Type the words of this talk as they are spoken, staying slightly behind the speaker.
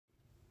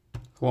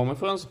Hello my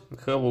friends,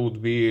 here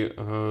would be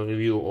a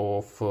review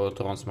of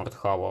Tronsmart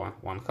Halo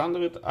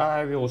 100.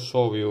 I will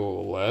show you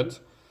LED,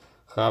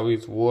 how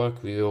it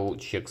works. We'll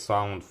check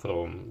sound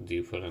from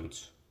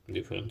different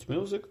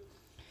music,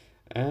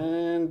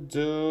 and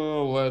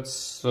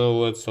let's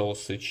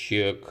also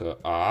check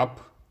app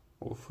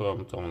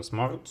from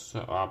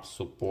Tronsmart. App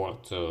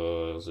support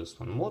this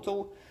one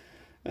model,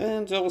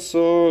 and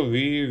also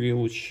we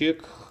will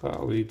check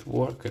how it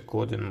works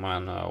according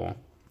manual.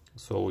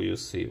 So you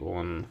see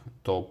on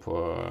top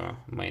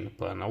main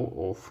panel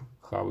of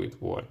how it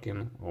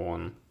working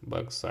on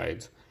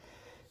backside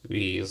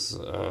with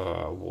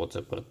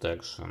water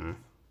protection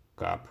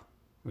cap.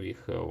 We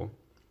have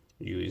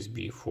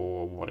USB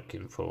for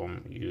working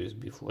from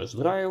USB flash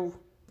drive.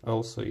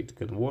 Also it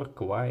can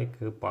work like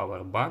a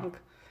power bank.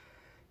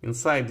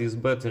 Inside this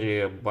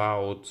battery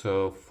about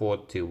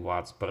 40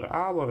 watts per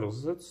hour.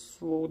 That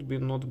would be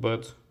not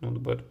bad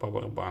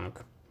power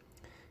bank.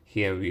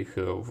 Here we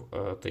have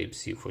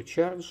Type-C for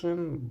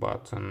charging,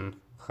 button,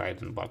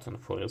 hidden button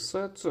for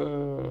reset,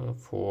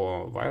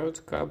 for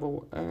wired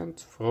cable, and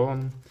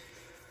from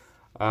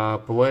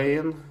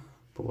playing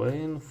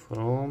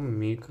from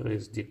micro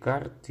SD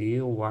card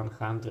till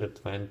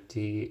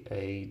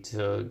 128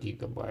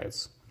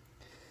 gigabytes.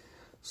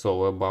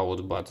 So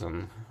about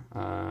button,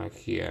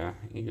 here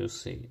you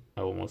see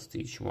almost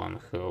each one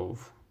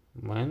have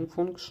main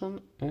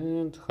function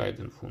and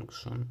hidden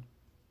function.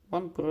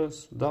 One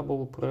press,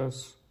 double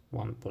press.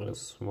 One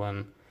press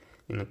when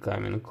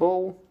incoming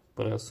call,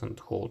 press and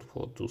hold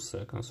for 2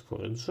 seconds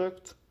for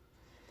eject,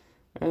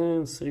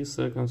 and 3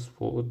 seconds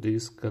for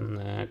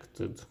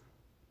disconnected.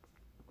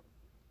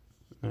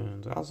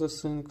 And other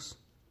things,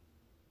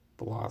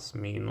 plus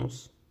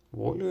minus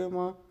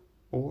volume,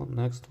 or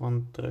next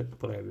one track,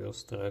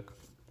 previous track.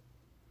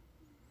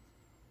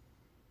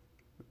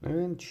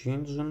 And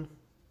changing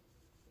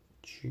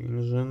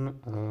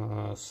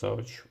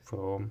search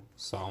from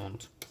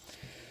sound.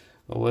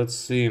 Let's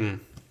see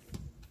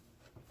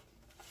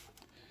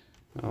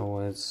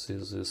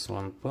this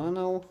one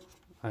panel.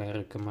 I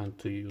recommend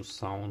to use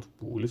Sound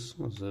Pulse.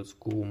 That's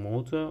cool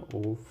motor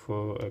of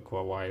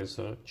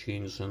equalizer,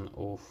 changing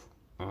of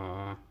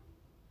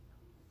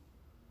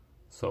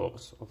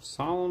source of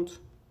sound,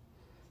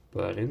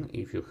 pairing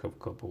if you have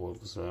couple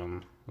of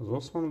them.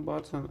 This one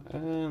button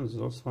and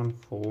this one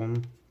for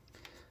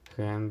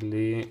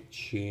handly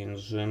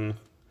changing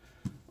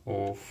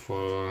of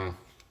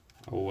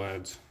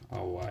LED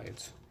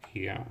light.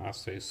 Here,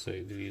 as I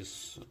said,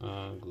 with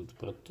good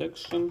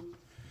protection,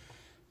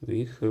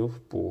 we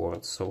have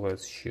ports, so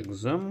let's check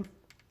them.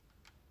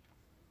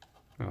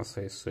 As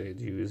I said,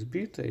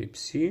 USB,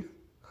 Type-C,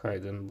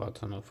 hidden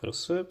button of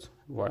reset,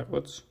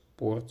 wireless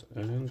port,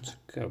 and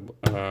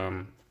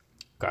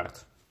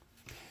card.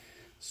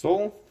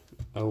 So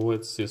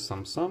let's see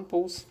some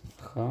samples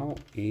how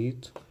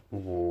it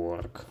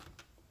works.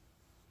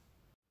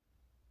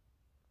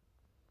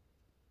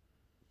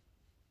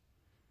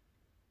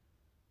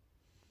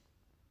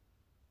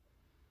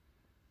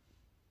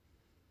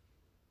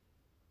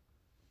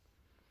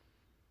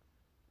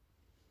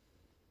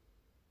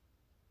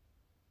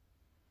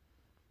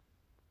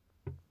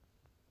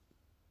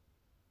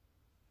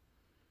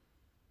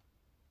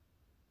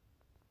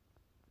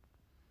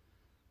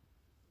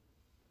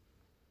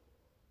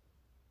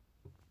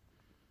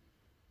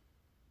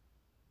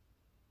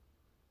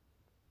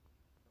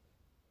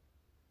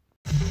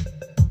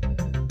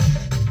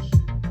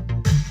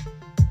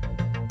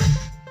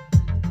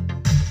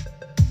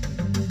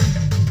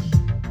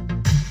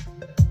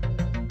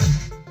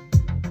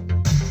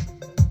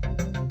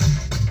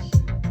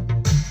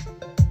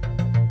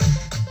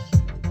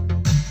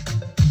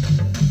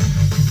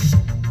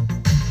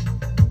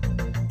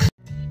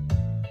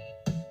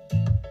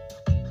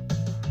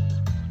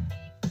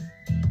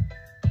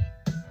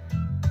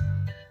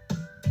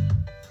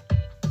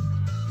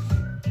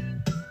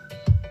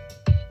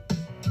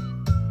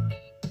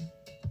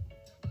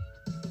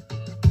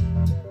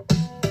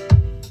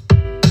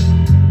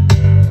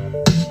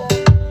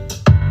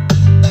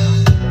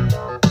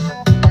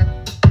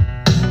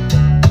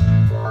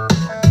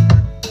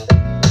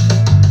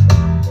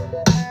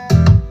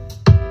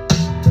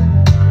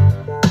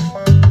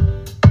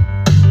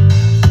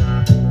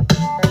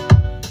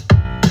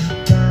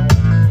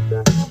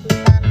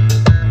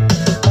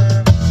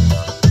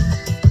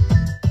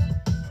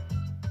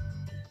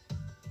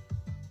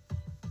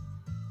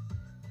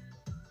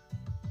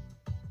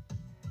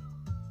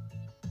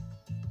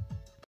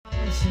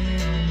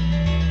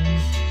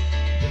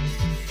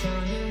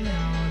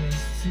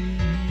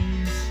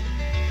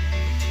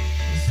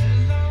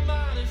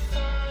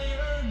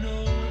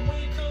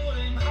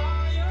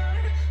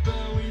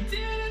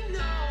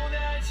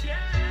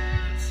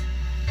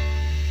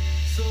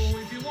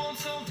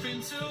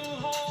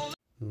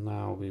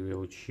 Now we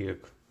will check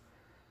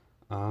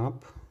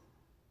up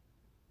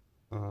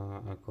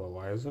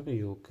equalizer.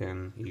 You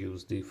can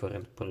use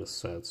different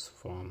presets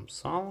from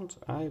sound.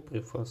 I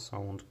prefer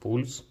Sound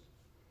Pulse.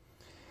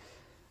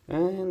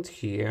 And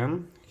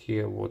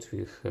here what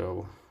we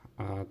have,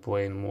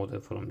 playing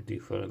model from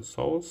different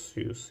sources.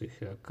 You see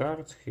here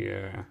card,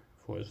 here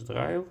flash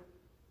drive,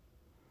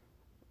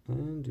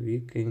 and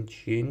we can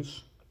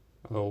change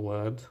a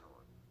LED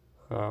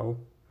how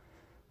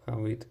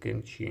it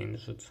can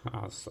change it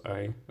as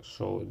I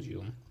showed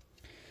you.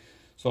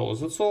 So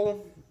that's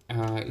all.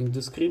 In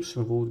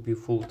description would be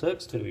full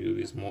text review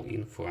with more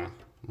info,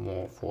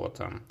 more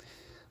photo.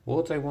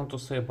 What I want to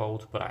say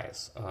about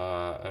price.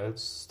 At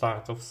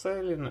start of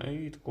selling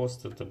it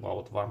costed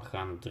about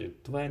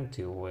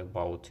 120 or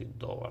about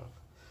 $8.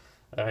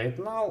 Right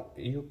now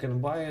you can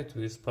buy it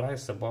with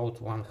price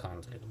about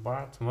 100,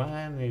 but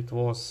when it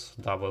was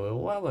Double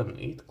 11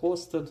 it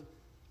costed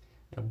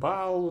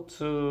about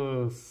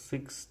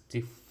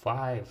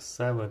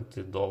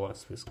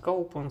 $65–70 with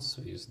coupons,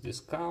 with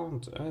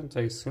discount, and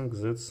I think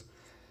that's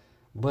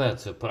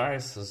better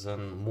price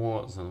than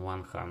more than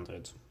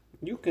 100.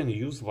 You can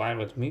use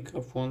wired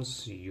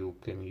microphones, you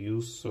can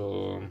use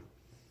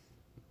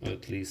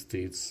at least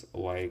it's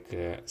like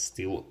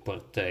still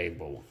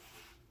portable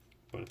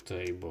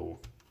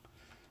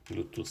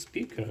Bluetooth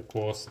speaker. Of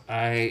course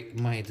I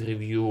might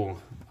review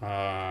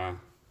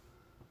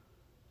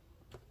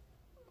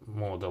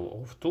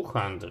model of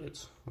 200.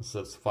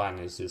 That's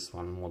funny, this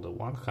one model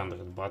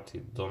 100, but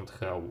it don't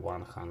have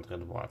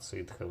 100 watts,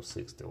 it have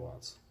 60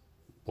 watts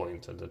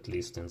pointed, at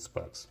least in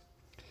specs.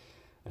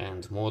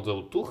 And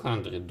model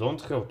 200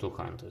 don't have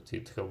 200,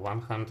 it have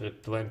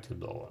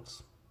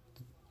 $120.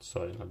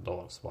 Sorry, not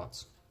dollars,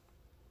 watts.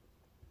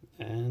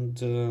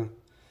 And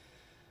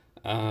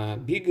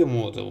bigger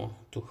model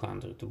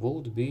 200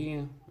 would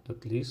be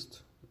at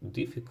least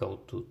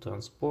difficult to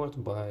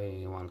transport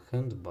by one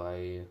hand,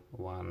 by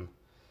one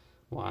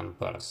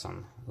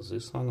person.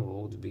 This one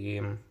would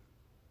be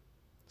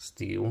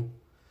still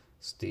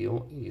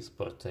is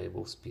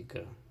portable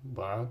speaker,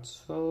 but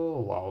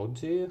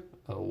loudy,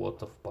 a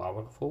lot of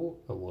powerful,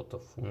 a lot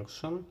of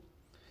function,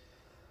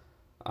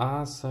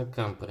 as a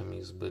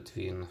compromise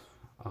between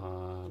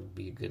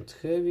big and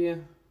heavy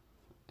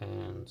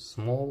and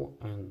small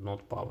and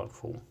not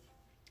powerful.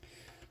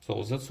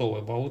 So that's all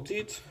about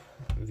it.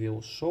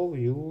 We'll show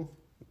you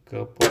a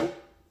couple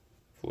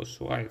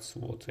flashlights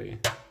what I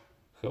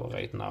have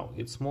right now.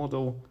 It's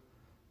model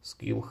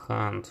Skill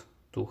Hunt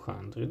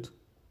 200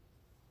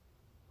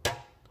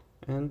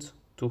 and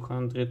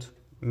 200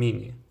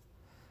 Mini.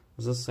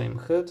 The same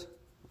head,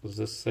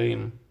 the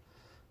same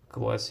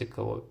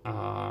classical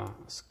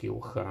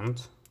Skill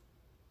Hunt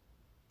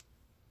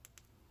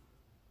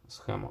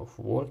scheme of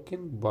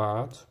working,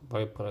 but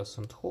by press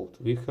and hold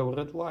we have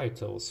red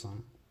light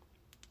also.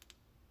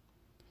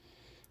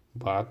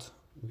 But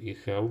we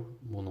have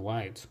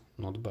moonlight,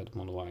 not bad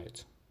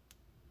moonlight.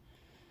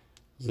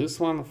 This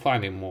one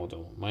funny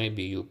model,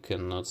 maybe you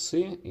cannot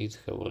see, it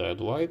have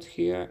red light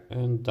here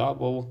and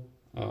double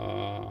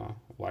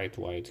white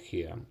light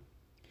here.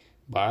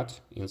 But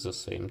in the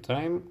same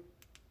time,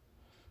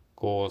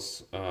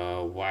 cause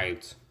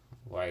white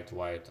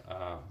light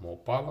are more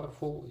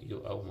powerful, you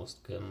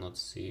almost cannot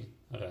see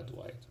red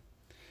light.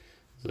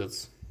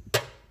 That's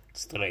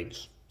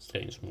strange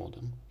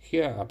model.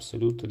 Here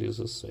absolutely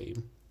the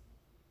same.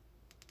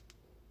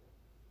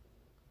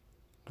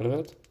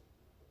 Red,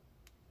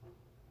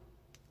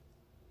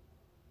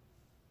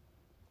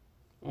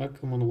 a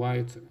common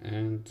white,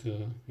 and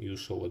you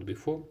saw it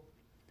before.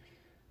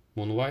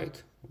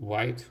 Moonlight,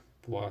 white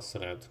plus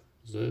red.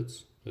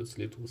 That's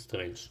little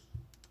strange.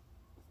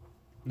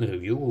 The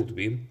review would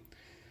be,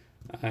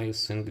 I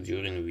think,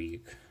 during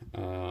week.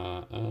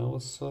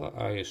 Also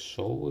I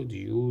showed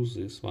you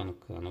this one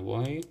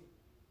convoy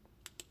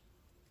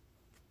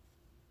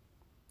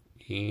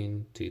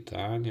in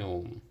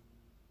titanium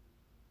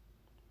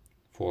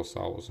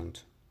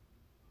 3000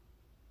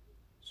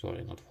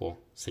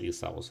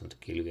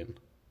 Kelvin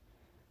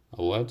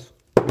LED.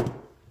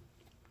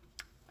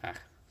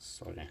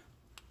 Sorry.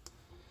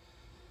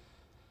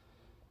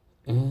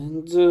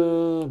 And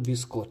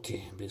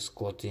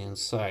biscotti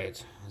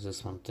inside.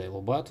 This one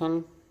tail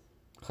button,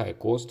 high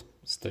cost,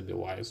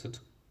 stabilized.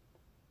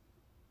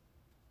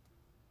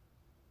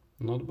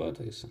 Not bad,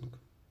 I think.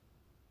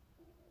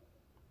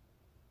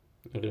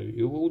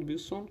 Review would be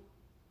soon.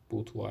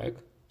 Put like,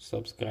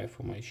 subscribe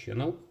for my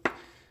channel,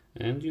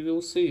 and you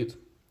will see it.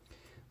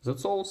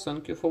 That's all.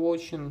 Thank you for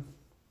watching.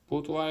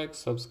 Put like,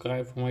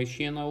 subscribe for my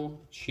channel,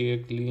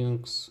 check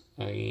links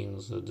in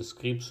the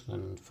description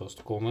and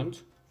first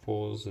comment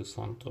for this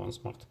one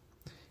Tronsmart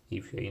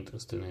if you're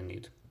interested in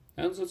it.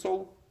 And that's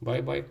all.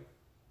 Bye bye.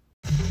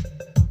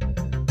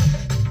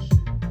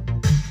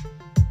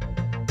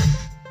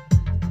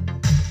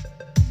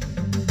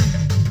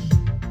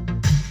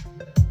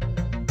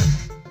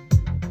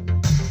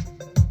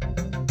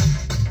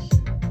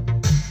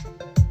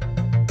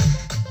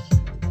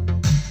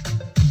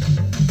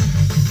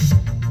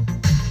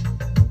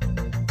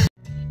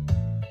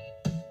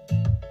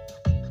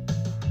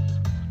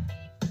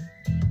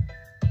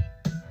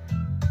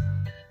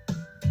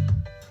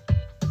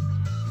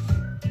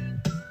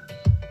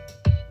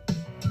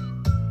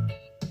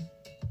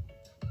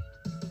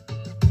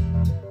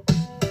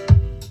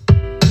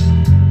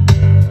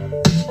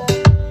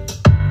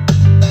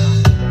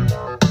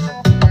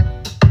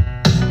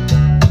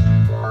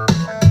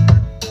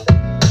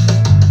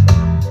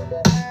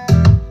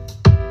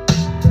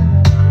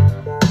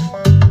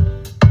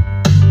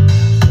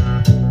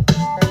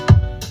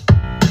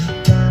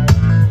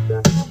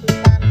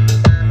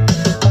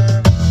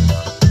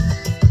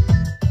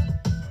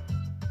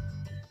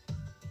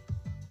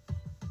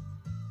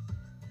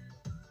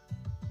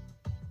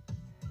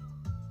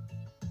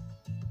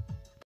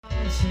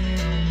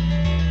 是